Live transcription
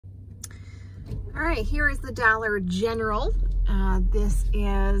All right, here is the Dollar General. This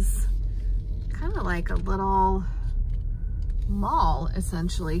is kind of like a little mall,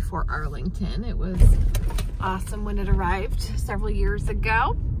 essentially, for Arlington. It was awesome when it arrived several years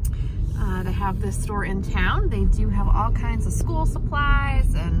ago to have this store in town. They do have all kinds of school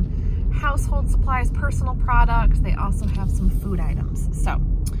supplies and household supplies, personal products. They also have some food items. So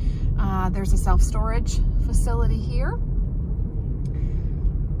there's a self-storage facility here.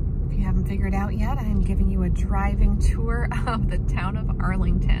 If you haven't figured out yet, I'm giving you a driving tour of the town of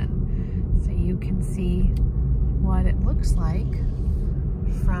Arlington so you can see what it looks like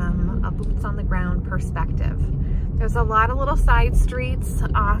from a boots on the ground perspective. There's a lot of little side streets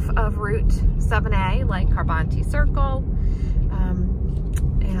off of Route 7A, like Carbanti Circle,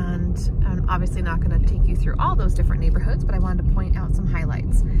 and I'm obviously not going to take you through all those different neighborhoods, but I wanted to point out some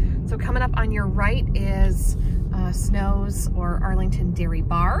highlights. So coming up on your right is Snow's or Arlington Dairy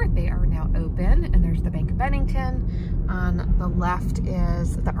Bar. They are now open, and there's the Bank of Bennington. On the left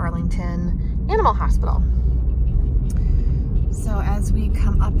is the Arlington Animal Hospital. So as we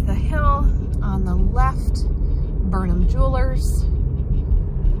come up the hill, on the left, Burnham Jewelers.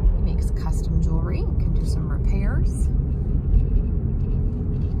 He makes custom jewelry, can do some repairs.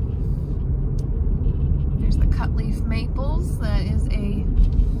 There's the Cutleaf Maples. That is a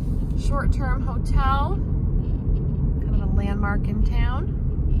short-term hotel, kind of a landmark in town.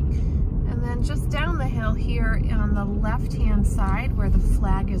 And then just down the hill here on the left-hand side where the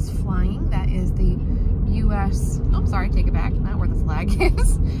flag is flying, that is the U.S. Oh, sorry, take it back. Not where the flag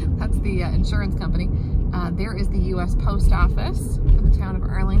is. That's the insurance company. There is the U.S. Post Office for the town of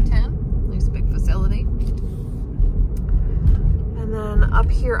Arlington. Nice big facility. And then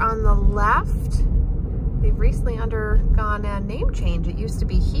up here on the left, they've recently undergone a name change. It used to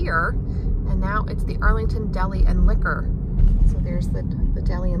be here, and now it's the Arlington Deli and Liquor. So there's the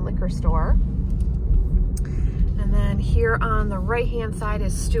deli and liquor store. And then here on the right-hand side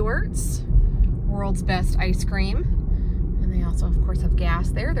is Stewart's, world's best ice cream. And they also, of course, have gas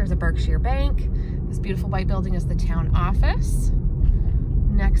there. There's a Berkshire Bank. This beautiful white building is the town office.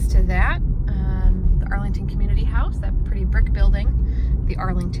 Next to that, the Arlington Community House, that pretty brick building, the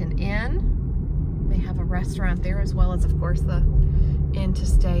Arlington Inn. They have a restaurant there, as well as, of course, the inn to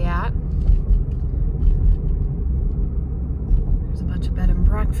stay at. There's a bunch of bed and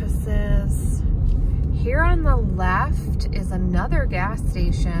breakfasts. Here on the left is another gas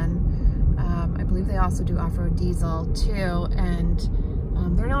station. I believe they also do off-road diesel too, and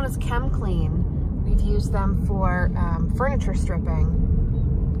they're known as Chem Clean. We've used them for furniture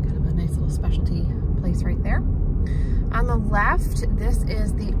stripping. Kind of a nice little specialty place right there. On the left, this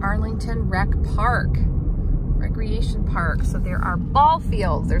is the Arlington Recreation Park. So there are ball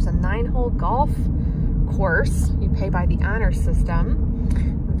fields. There's a 9-hole golf course. You pay by the honor system.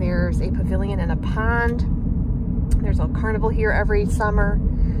 There's a pavilion and a pond. There's a carnival here every summer.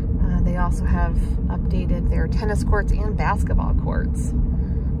 They also have updated their tennis courts and basketball courts.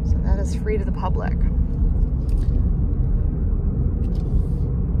 So that is free to the public.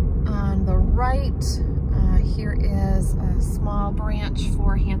 On the right, here is a small branch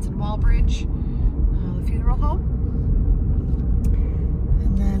for Hanson Walbridge, the funeral home.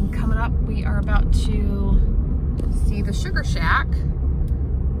 And then coming up, we are about to see the Sugar Shack,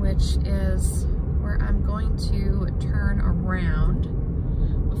 which is where I'm going to turn around.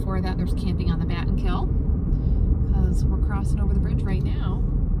 Before that, there's camping on the Battenkill, because we're crossing over the bridge right now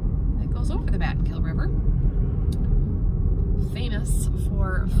that goes over the Battenkill River. Famous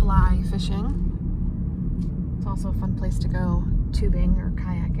for fly fishing. It's also a fun place to go tubing or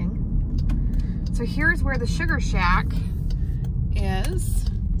kayaking. So here's where the Sugar Shack is.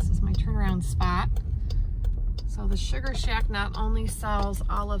 This is my turnaround spot. So the Sugar Shack not only sells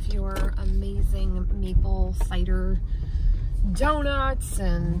all of your amazing maple cider donuts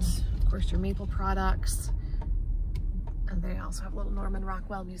and of course your maple products, and they also have a little Norman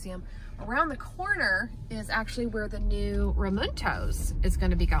Rockwell Museum. Around the corner is actually where the new Ramunto's is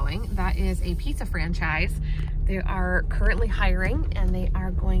going to be going. That is a pizza franchise. They are currently hiring, and they are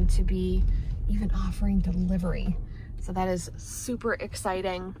going to be even offering delivery. So that is super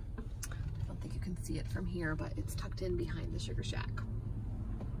exciting. I don't think you can see it from here, but it's tucked in behind the Sugar Shack.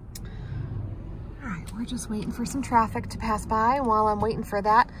 All right, we're just waiting for some traffic to pass by. And while I'm waiting for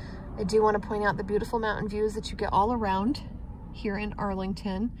that, I do want to point out the beautiful mountain views that you get all around here in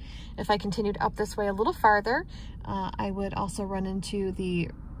Arlington. If I continued up this way a little farther, I would also run into the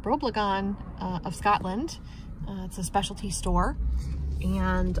Broblegon of Scotland. It's a specialty store.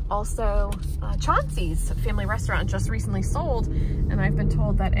 And also Chauncey's family restaurant just recently sold, and I've been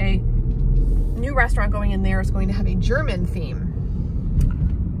told that a new restaurant going in there is going to have a German theme.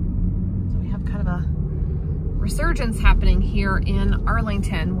 So we have kind of resurgence happening here in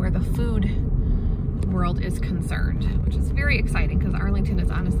Arlington where the food world is concerned, which is very exciting because Arlington has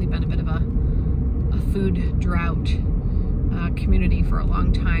honestly been a bit of a food drought community for a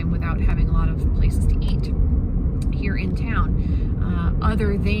long time without having a lot of places to eat here in town,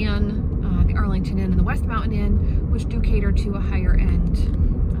 other than the Arlington Inn and the West Mountain Inn, which do cater to a higher end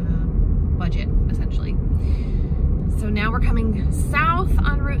budget, essentially. So now we're coming south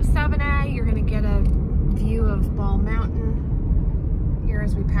on Route 7A. You're going to get a view of Ball Mountain here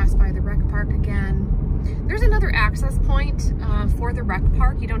as we pass by the rec park again. There's another access point for the rec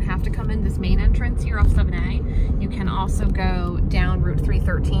park. You don't have to come in this main entrance here off 7A. You can also go down Route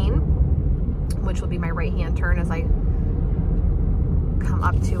 313, which will be my right-hand turn as I come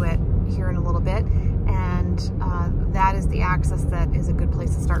up to it here in a little bit. And that is the access that is a good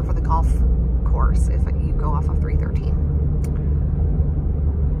place to start for the golf course if you go off of 313.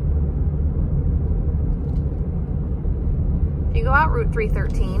 If you go out Route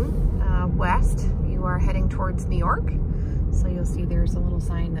 313 west, you are heading towards New York. So you'll see there's a little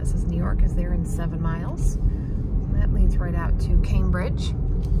sign that says New York is there in 7 miles. So that leads right out to Cambridge.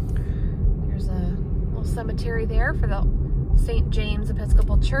 There's a little cemetery there for the St. James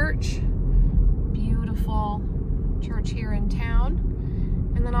Episcopal Church. Beautiful church here in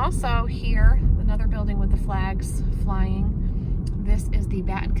town. And then also here, another building with the flags flying. This is the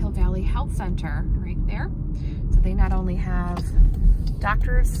Battenkill Valley Health Center right there. So they not only have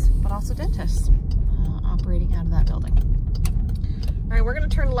doctors, but also dentists operating out of that building. All right, we're gonna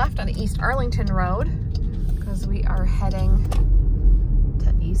turn left on East Arlington Road because we are heading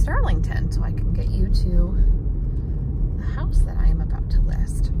to East Arlington so I can get you to the house that I am about to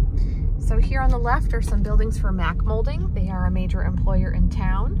list. So here on the left are some buildings for Mack Molding. They are a major employer in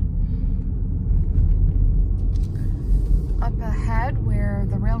town. Up ahead where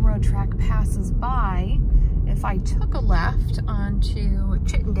the railroad track passes by, if I took a left onto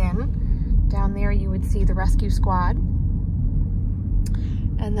Chittenden, down there you would see the rescue squad.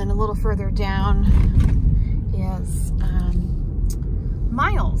 And then a little further down is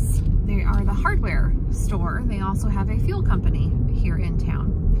Miles. They are the hardware store. They also have a fuel company here in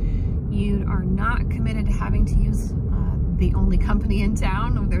town. You are not committed to having to use the only company in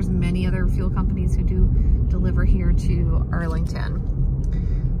town. There's many other fuel companies who do deliver here to Arlington.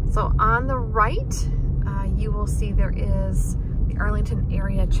 So on the right, you will see there is the Arlington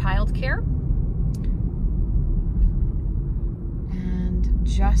Area Child Care. And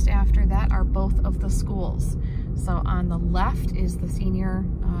just after that are both of the schools. So on the left is the senior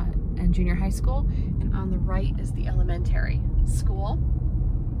and junior high school, and on the right is the elementary school.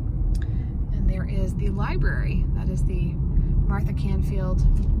 And there is the library. That is the Martha Canfield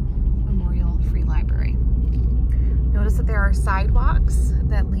Memorial Free Library. Notice that there are sidewalks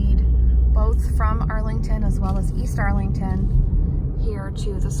that lead both from Arlington as well as East Arlington here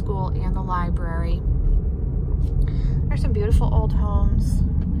to the school and the library. There's some beautiful old homes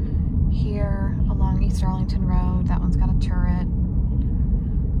here along East Arlington Road. That one's got a turret.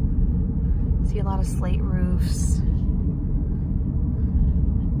 See a lot of slate roofs.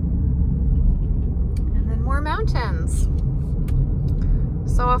 And then more mountains.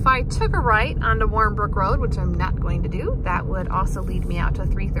 So if I took a right onto Warrenbrook Road, which I'm not going to do, that would also lead me out to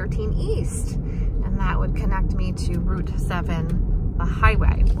 313 East. And that would connect me to Route 7, the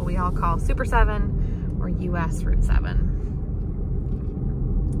highway, what we all call Super 7 or US Route 7.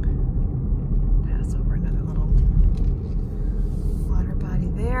 Pass over another little water body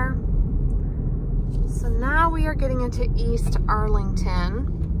there. So now we are getting into East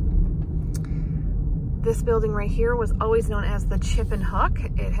Arlington. This building right here was always known as the Chip and Hook.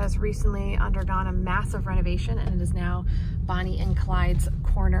 It has recently undergone a massive renovation and it is now Bonnie and Clyde's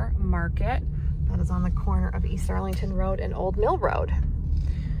Corner Market. That is on the corner of East Arlington Road and Old Mill Road.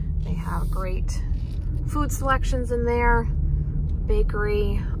 They have great food selections in there,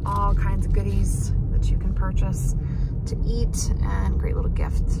 bakery, all kinds of goodies that you can purchase to eat, and great little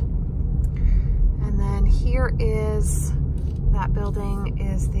gifts. And then here is, that building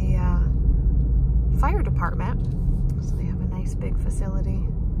is the fire department. So they have a nice big facility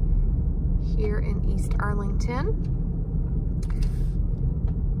here in East Arlington.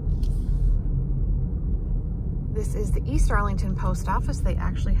 This is the East Arlington Post Office. They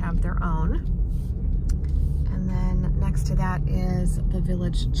actually have their own. And then next to that is the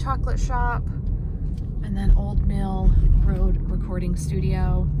Village Chocolate Shop. And then Old Mill Road Recording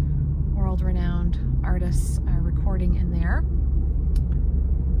Studio. World-renowned artists are recording in there.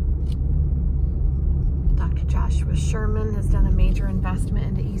 Dr. Joshua Sherman has done a major investment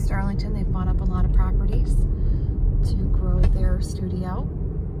into East Arlington. They've bought up a lot of properties to grow their studio.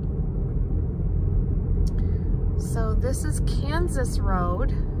 So this is Kansas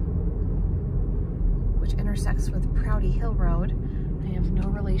Road, which intersects with Prouty Hill Road. I have no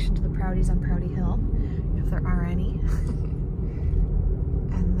relation to the Prouties on Prouty Hill, if there are any.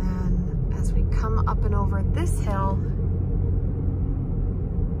 And then as we come up and over this hill,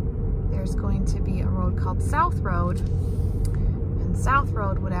 there's going to be a road called South Road. And South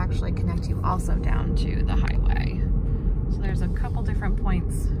Road would actually connect you also down to the highway. So there's a couple different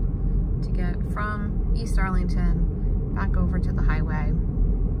points to get from East Arlington back over to the highway.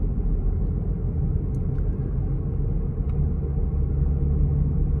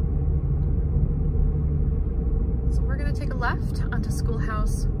 So we're going to take a left onto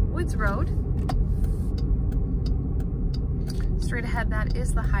Schoolhouse Woods Road. Straight ahead, that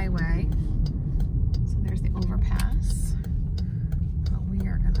is the highway. So there's the overpass. But we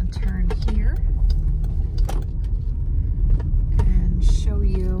are going to turn here and show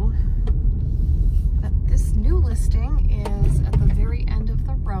you that this new listing is at the very end of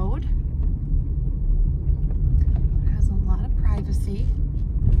the road. It has a lot of privacy.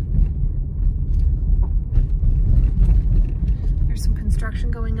 There's some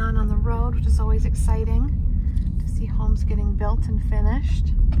construction going on the road, which is always exciting to see homes getting built and finished.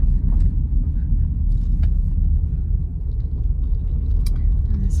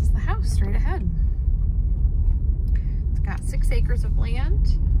 And this is the house straight ahead. It's got 6 acres of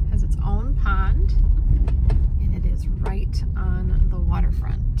land, has its own pond, and it is right on the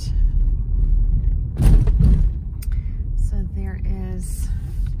waterfront. So there is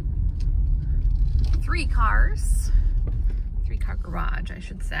 3 cars, 3-car garage, I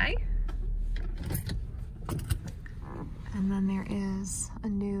should say. And then there is a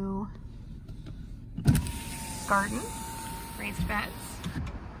new garden, raised beds.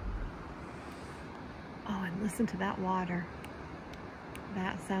 Oh, and listen to that water.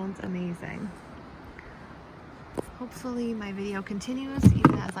 That sounds amazing. Hopefully my video continues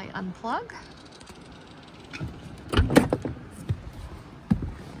even as I unplug.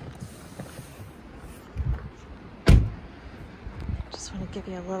 Just want to give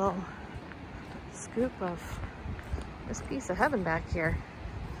you a little scoop of this piece of heaven back here.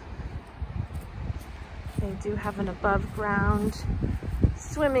 They do have an above ground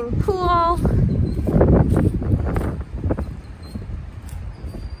swimming pool.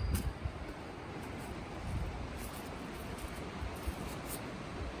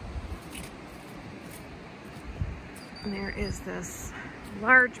 And there is this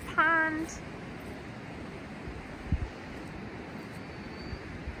large pond.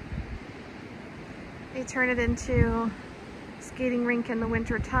 They turn it into a skating rink in the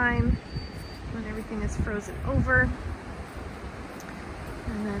winter time when everything is frozen over.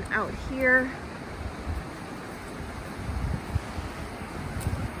 And then out here,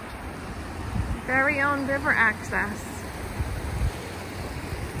 very own river access.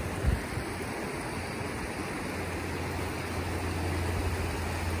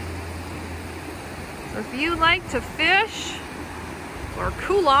 So if you like to fish or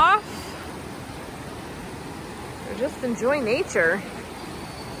cool off, or just enjoy nature,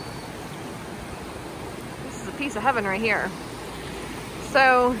 this is a piece of heaven right here.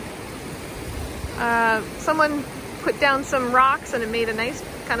 So someone put down some rocks and it made a nice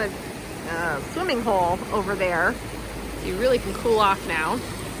kind of swimming hole over there. So you really can cool off now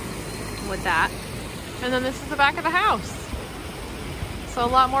with that. And then this is the back of the house. So a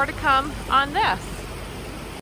lot more to come on this.